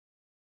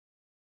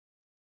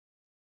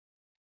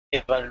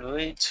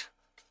Evaluate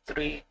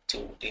 3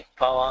 to the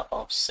power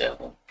of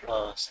 7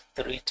 plus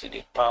 3 to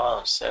the power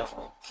of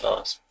 7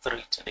 plus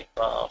 3 to the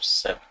power of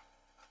 7.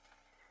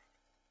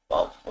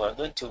 Well, we're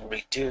going to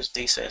reduce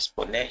this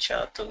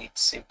exponential to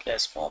its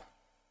simplest form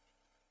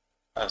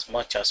as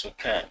much as we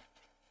can.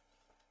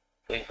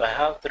 So if I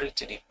have 3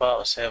 to the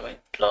power of 7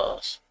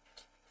 plus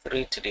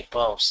 3 to the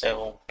power of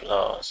 7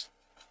 plus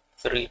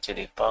 3 to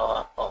the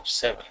power of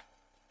 7,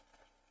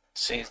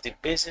 since the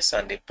bases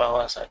and the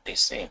powers are the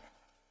same,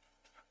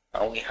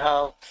 and we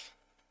have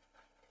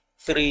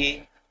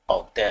 3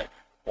 of them,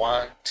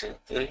 1, 2,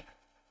 3,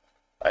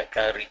 I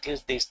can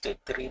reduce this to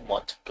 3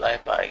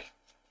 multiplied by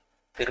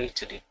 3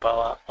 to the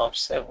power of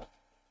 7.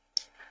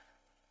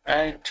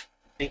 And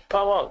the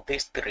power of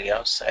these 3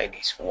 outside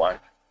is 1.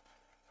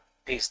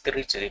 This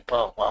 3 to the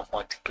power of 1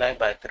 multiplied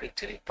by 3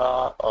 to the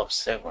power of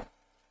 7.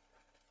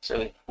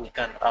 So we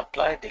can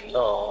apply the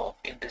law of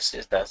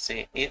indices that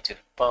say a to the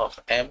power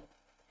of m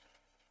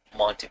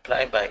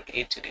multiplied by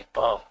a to the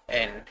power of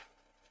n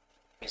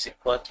is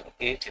equal to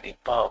a to the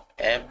power of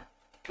m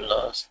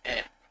plus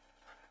n.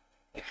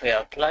 If we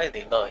apply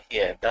the law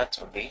here, that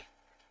will be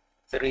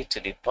 3 to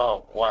the power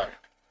of 1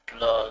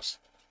 plus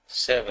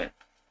 7,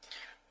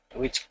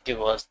 which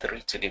gives us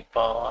 3 to the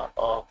power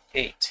of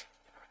 8.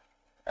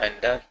 And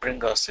that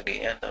brings us to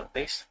the end of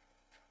this.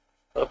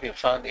 Hope you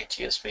found it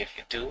useful. If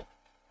you do,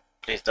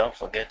 please don't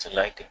forget to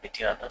like the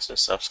video and also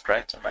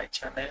subscribe to my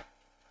channel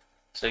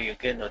so you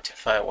get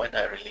notified when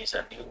I release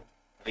a new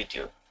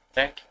video.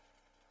 Thank you.